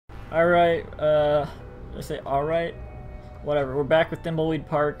Alright, did I say alright? Whatever, we're back with Thimbleweed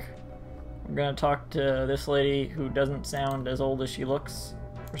Park. We're gonna talk to this lady who doesn't sound as old as she looks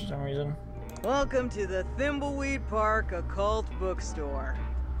for some reason. Welcome to the Thimbleweed Park Occult Bookstore.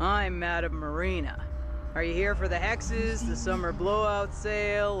 I'm Madame Marina. Are you here for the hexes, the summer blowout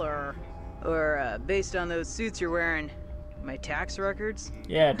sale, or based on those suits you're wearing, my tax records?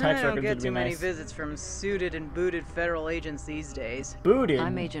 Yeah, tax I records don't would get be too many nice. visits from suited and booted federal agents these days. Booted?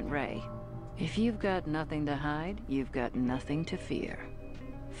 I'm Agent Ray. If you've got nothing to hide, you've got nothing to fear.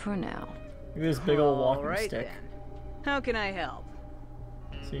 For now. Look at this big old walking Alright stick. then. How can I help?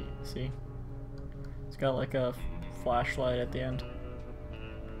 See? It's got like a flashlight at the end.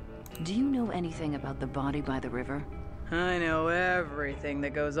 Do you know anything about the body by the river? I know everything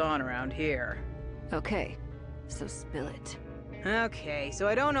that goes on around here. Okay, so spill it. Okay, so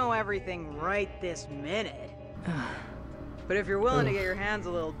I don't know everything right this minute. But if you're willing to get your hands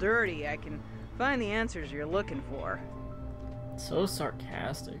a little dirty, I can find the answers you're looking for. So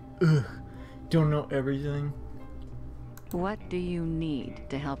sarcastic. Ugh. Don't know everything. What do you need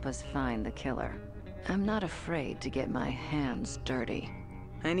to help us find the killer? I'm not afraid to get my hands dirty.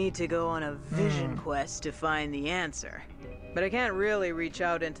 I need to go on a vision quest to find the answer. But I can't really reach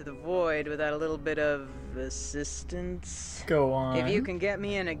out into the void without a little bit of assistance. Go on. If you can get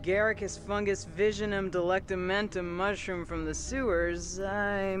me an agaricus fungus visionum delectamentum mushroom from the sewers,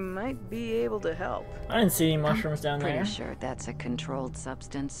 I might be able to help. I didn't see any mushrooms down there. Pretty sure that's a controlled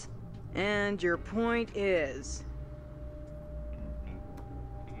substance. And your point is?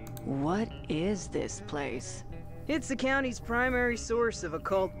 What is this place? It's the county's primary source of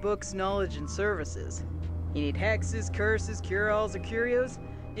occult books, knowledge, and services. You need hexes, curses, cure-alls, or curios?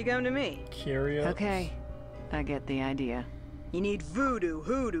 You come to me. Curious. Okay, I get the idea. You need voodoo,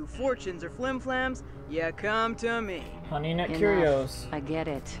 hoodoo, fortunes, or flim-flams? You come to me. Honey Nut Enough. Curios. I get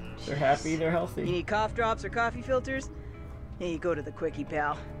it. They're happy, they're You healthy. need cough drops or coffee filters? Yeah, you go to the quickie,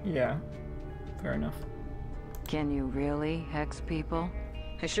 pal. Yeah. Fair enough. Can you really hex people?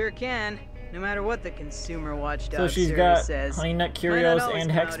 I sure can, no matter what the Consumer Watchdog So she's service got says. Honey Nut Might not Curios always and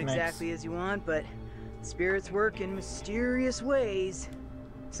come Hex out Mix. exactly as you want, but spirits work in mysterious ways.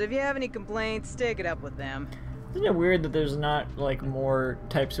 So if you have any complaints, take it up with them. Isn't it weird that there's not like more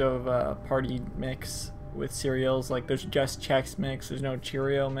types of party mix with cereals? Like there's just Chex Mix, there's no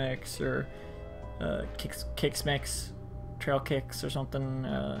Cheerio Mix or Kix Mix, Trail Kicks or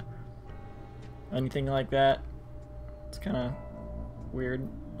something, anything like that. It's kind of weird.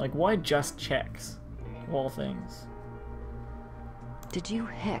 Like why just Chex, of all things? Did you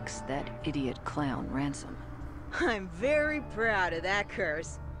hex that idiot clown Ransom? I'm very proud of that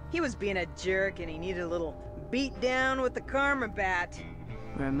curse. He was being a jerk and he needed a little beat down with the karma bat.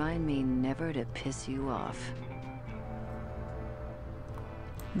 Remind me never to piss you off.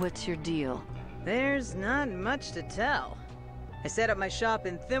 What's your deal? There's not much to tell. I set up my shop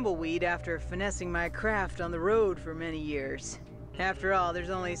in Thimbleweed after finessing my craft on the road for many years. After all, there's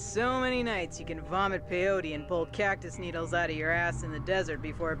only so many nights you can vomit peyote and pull cactus needles out of your ass in the desert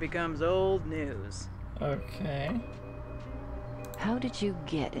before it becomes old news. Okay. How did you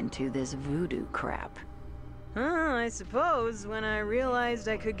get into this voodoo crap? I suppose when I realized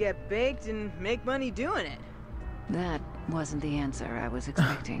I could get baked and make money doing it. That wasn't the answer I was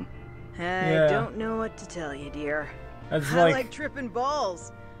expecting. I don't know what to tell you, dear. That's I like, like tripping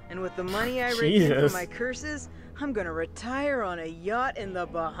balls. And with the money I rake in Jesus. from my curses, I'm gonna retire on a yacht in the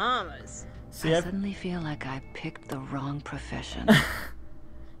Bahamas. see, I I've, suddenly feel like I picked the wrong profession.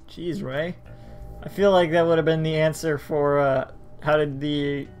 jeez, Ray. I feel like that would have been the answer for how did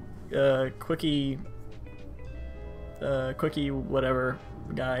the quickie whatever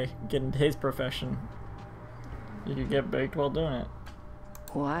guy get into his profession. You could get baked while doing it.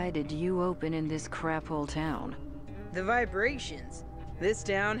 Why did you open in this crap hole town? The vibrations. This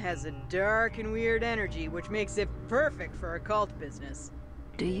town has a dark and weird energy, which makes it perfect for occult business.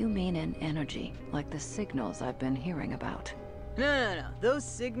 Do you mean an energy, like the signals I've been hearing about? No. Those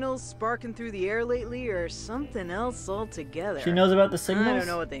signals sparking through the air lately are something else altogether. She knows about the signals? I don't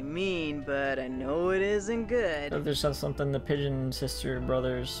know what they mean, but I know it isn't good. There's just something the Pigeon Sister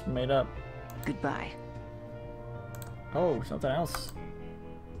brothers made up. Goodbye. Oh, something else.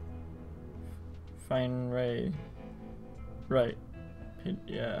 Find Ray. Right.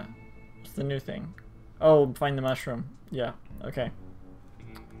 Yeah. What's the new thing? Oh, find the mushroom. Yeah. Okay.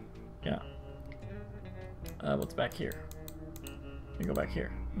 Yeah. What's back here? You go back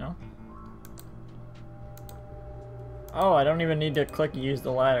here. No? Oh, I don't even need to click use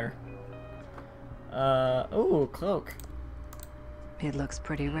the ladder. Ooh, cloak. It looks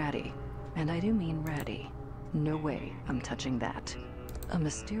pretty ratty. And I do mean ratty. No way I'm touching that. A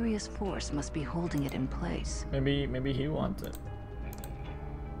mysterious force must be holding it in place. Maybe he wants it.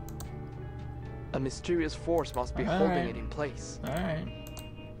 A mysterious force must be holding it in place. Alright.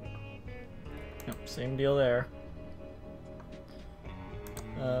 Yep, same deal there.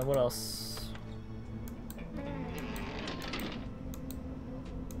 What else?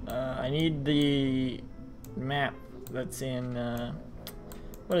 I need the map that's in,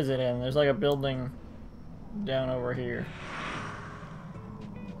 what is it in? There's like a building down over here.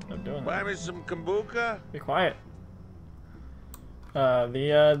 I'm doing Buy that. me some kombucha? Be quiet.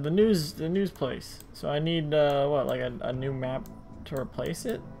 The news place. So I need what, like a new map to replace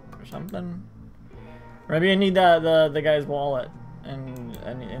it or something? Or maybe I need the guy's wallet, and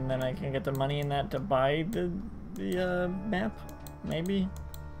then I can get the money in that to buy the map. Maybe.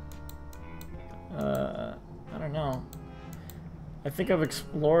 I don't know. I think I've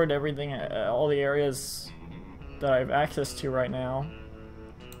explored everything, all the areas that I have access to right now.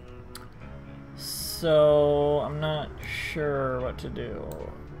 So I'm not sure what to do.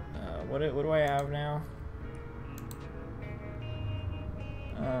 What do I have now?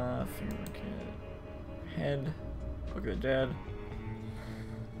 Fingerprint, head. Look at the dead.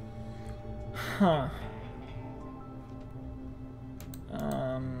 Huh.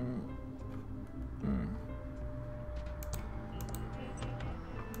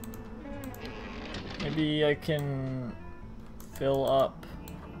 Maybe I can fill up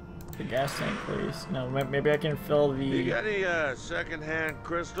the gas tank, please. No, maybe I can fill the. You got any second-hand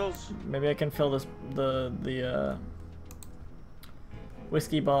crystals? Maybe I can fill this the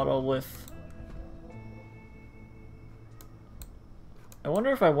whiskey bottle with. I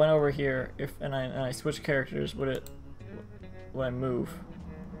wonder if I went over here, and I switch characters, would I move?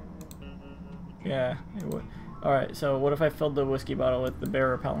 Yeah, it would. All right, so what if I filled the whiskey bottle with the bear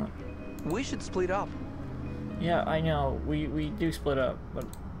repellent? We should split up. Yeah, I know. We do split up, but.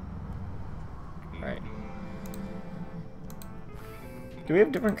 Right. Do we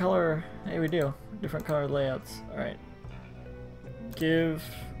have different color? Hey, we do. Different color layouts. Alright. Give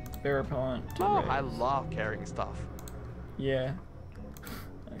bear repellent to Oh, Ray. I love carrying stuff. Yeah.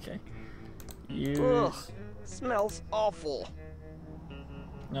 Okay. Use. Ugh, smells awful.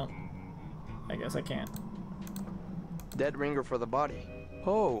 No. I guess I can't. Dead ringer for the body.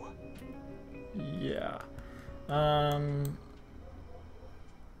 Oh. Yeah.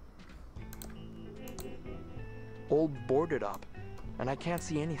 All boarded up, and I can't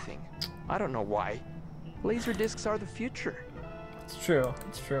see anything. I don't know why. Laser discs are the future. It's true.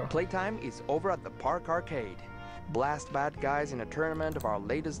 It's true. Playtime is over at the Park Arcade. Blast bad guys in a tournament of our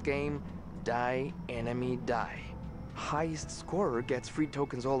latest game, Die Enemy Die. Highest scorer gets free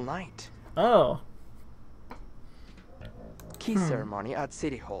tokens all night. Oh. Key ceremony at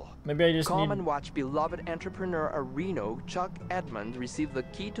City Hall. Maybe I just Come need. and watch beloved entrepreneur Reno Chuck Edmund receive the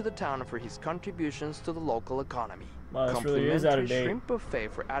key to the town for his contributions to the local economy. Wow, this really is out of date. Shrimp buffet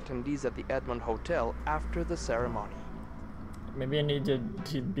for attendees at the Edmund Hotel after the ceremony. Maybe I need to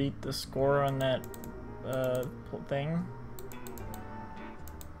beat the score on that thing.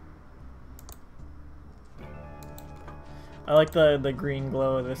 I like the green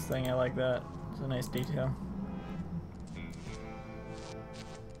glow of this thing. I like that. It's a nice detail.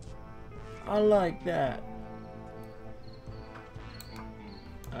 I like that.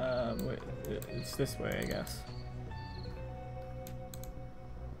 Wait, it's this way, I guess.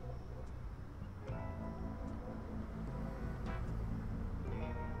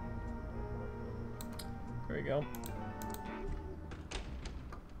 There we go.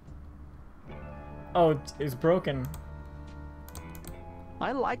 Oh, it's broken.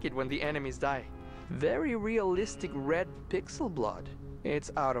 I like it when the enemies die. Very realistic red pixel blood.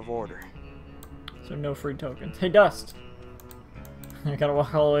 It's out of order. So no free tokens. Hey, Dust! I gotta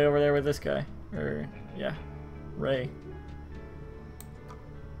walk all the way over there with this guy. Or, yeah, Ray.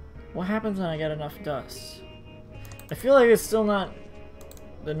 What happens when I get enough dust? I feel like it's still not...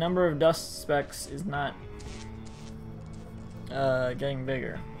 The number of dust specks is not getting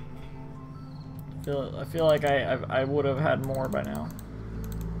bigger. I feel like I would have had more by now.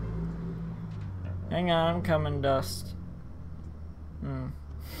 Hang on, I'm coming, Dust.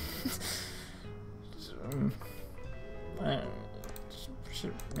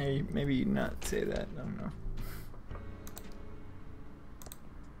 Should maybe not say that. I don't know.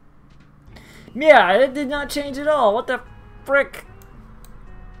 Yeah, it did not change at all. What the frick?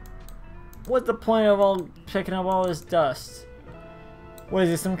 What's the point of picking up all this dust? What is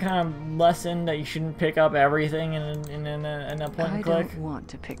this, some kind of lesson that you shouldn't pick up everything in a point and click? I don't want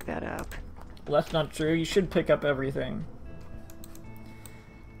to pick that up. Well, that's not true. You should pick up everything.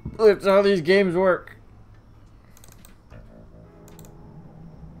 That's how these games work.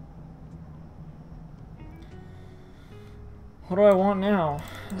 What do I want now?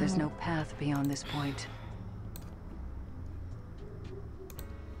 There's no path beyond this point.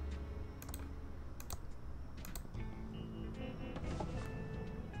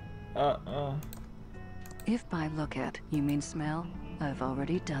 If by look at you mean smell, I've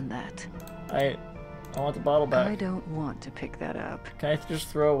already done that. I want the bottle back. I don't want to pick that up. Can I just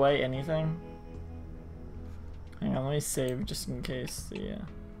throw away anything? Hang on, let me save just in case the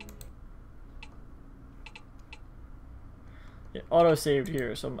yeah, auto saved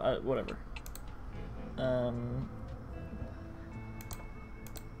here, so whatever.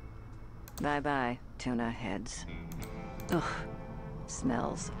 Bye bye, tuna heads. Ugh,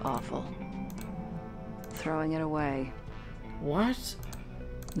 smells awful. Throwing it away. What?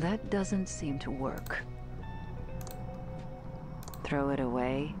 That doesn't seem to work. Throw it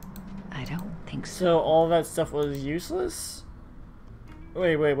away? I don't think so. So all that stuff was useless?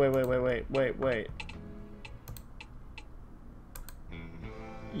 Wait.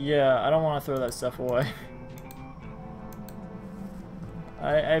 Yeah, I don't want to throw that stuff away.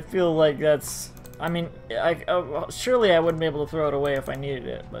 I feel like that's... I mean, surely I wouldn't be able to throw it away if I needed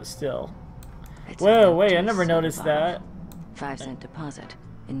it, but still. It's Whoa, wait, I empty never soda noticed bottle. that. 5-cent deposit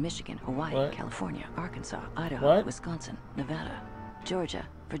in Michigan, Hawaii, What? California, Arkansas, Idaho, What? Wisconsin, Nevada, Georgia,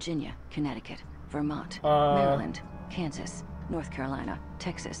 Virginia, Connecticut, Vermont, Uh, Maryland, Kansas, North Carolina,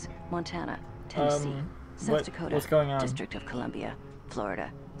 Texas, Montana, Tennessee, South Dakota, what's going on? District of Columbia,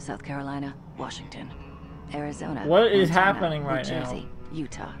 Florida, South Carolina, Washington, Arizona, What is Montana, happening right New now? Jersey,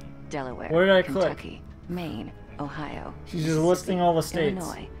 Utah, Delaware, Where did I click? Kentucky, Maine, Ohio, She's just listing all the states.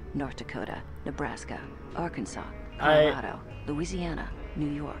 Illinois, North Dakota, Nebraska, Arkansas, I- Colorado, Louisiana, New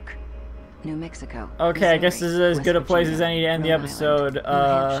York, New Mexico. Okay, I guess Missouri, this is as West good a place Virginia, as any to end the Rhode Island, episode. New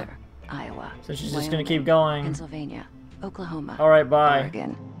Hampshire, Iowa, So she's just gonna Wyoming, keep going. Pennsylvania, Oklahoma, Alright, bye.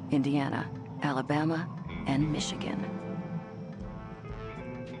 Oregon, Indiana, Alabama, and Michigan.